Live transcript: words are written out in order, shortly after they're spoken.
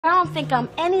I don't think I'm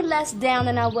any less down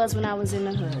than I was when I was in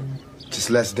the hood. Just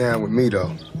less down with me,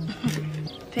 though.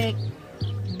 Pick,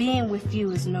 being with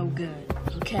you is no good,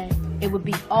 okay? It would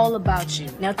be all about you.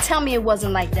 Now tell me it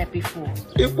wasn't like that before.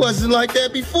 It wasn't like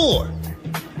that before.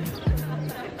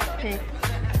 Pick.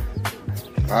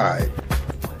 All right.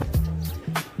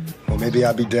 Well, maybe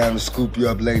I'll be down to scoop you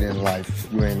up later in life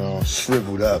if you ain't all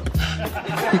shriveled up.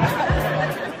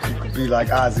 You could be like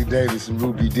Ozzie Davis and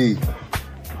Ruby Dee.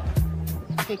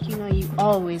 Pick, you know you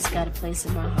always got a place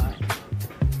in my heart.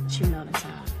 But you know the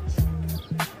times.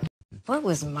 What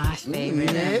was my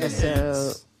favorite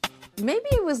episode? Maybe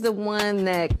it was the one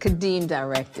that Kadeem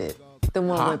directed. The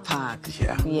one with Pac.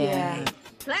 Yeah.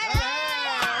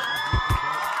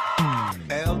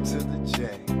 L to the J.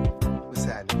 What's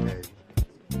happening, baby?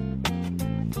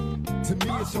 To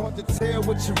me, it's hard to tell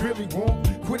what you really want.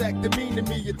 Quit acting mean to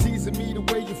me, you're teasing me the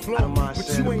way you flaunt.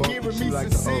 But you ain't hearing me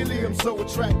sincerely, I'm so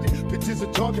attracted. Bitches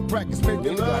are target practice,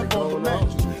 making love on the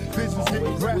mattress. Visions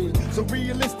getting graphic, so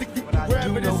realistic you can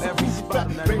grab it. It's a easy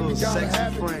fact, baby, gotta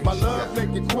have it. My love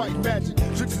make it quite magic.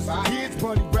 Tricks is for kids,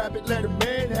 bunny rabbit, let a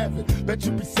man have it. Bet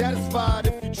you be satisfied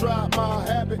if you try my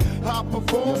habit. High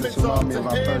performance, all to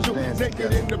handle.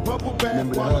 Naked in the bubble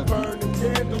bath while I'm burning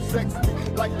candles. Sex me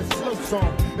like the slow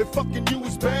song. If fucking you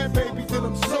is bad, baby, then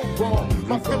I'm so wrong.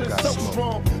 My feelings so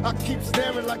strong. I keep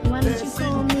staring like a dead city.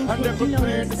 I never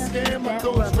planned to scam. My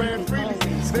thoughts ran freely.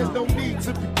 There's no need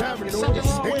to be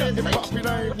paranoid. Ain't nothing popping.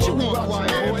 I ain't worried about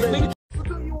your hand, baby. So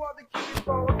do you other kids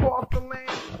all across the land?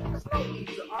 There's no need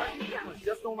to argue. I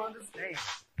just don't understand.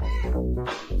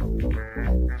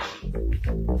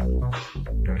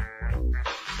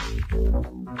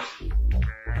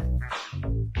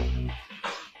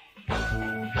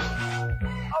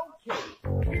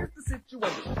 Here's the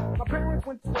situation. My parents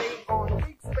went away on a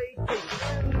week's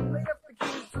vacation and they left the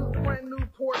keys to the brand new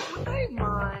Porsche. Would they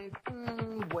mind?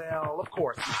 Well, of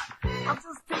course not. I'll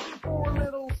just take it for a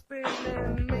little spin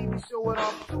and maybe show it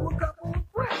off to a couple of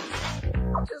friends.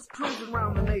 I'm just cruising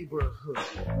around the neighborhood.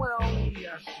 Well,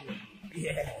 yeah, sure.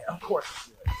 Yeah, of course I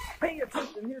should. Pay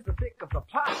attention, here's the thick of the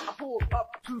plot. I pulled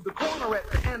up to the corner at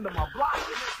the end of my block,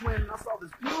 and that's when I saw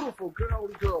this beautiful girl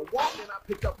walking. I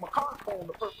picked up my car phone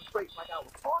to perpetrate like I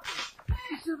was talking.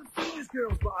 You should have seen this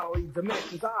girl's bodily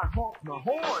dimensions. I honked my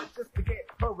horn just to get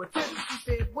her attention. She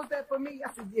said, "Was that for me?"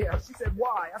 I said, "Yeah." She said,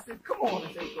 "Why?" I said, "Come on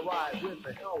and take a ride with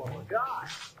the hell of a guy."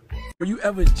 Were you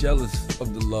ever jealous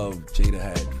of the love Jada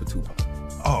had for Tupac?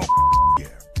 Oh, yeah.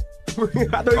 I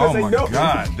thought you Oh say my no.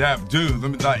 God, that dude!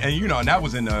 And you know, and that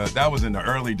was in the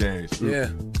early days. Yeah.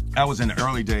 That was in the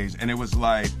early days, and it was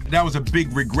like that was a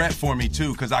big regret for me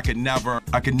too, because I could never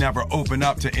open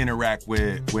up to interact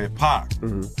with Pac,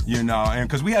 you know, and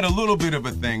because we had a little bit of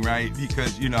a thing, right?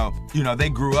 Because you know they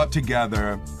grew up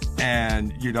together,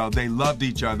 and you know they loved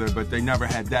each other, but they never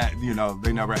had that, you know,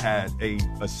 they never had a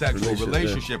sexual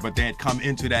relationship, but they had come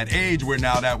into that age where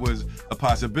now that was a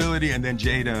possibility, and then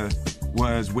Jada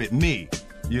was with me,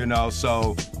 you know,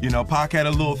 so you know Pac had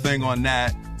a little thing on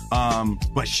that.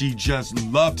 But she just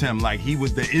loved him like he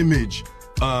was the image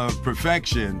of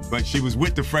perfection, but she was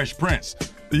with the Fresh Prince,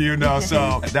 you know,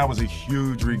 so that was a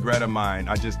huge regret of mine.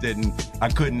 I just I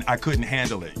couldn't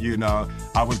handle it, you know.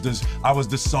 I was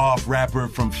the soft rapper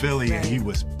from Philly and he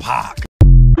was Pac.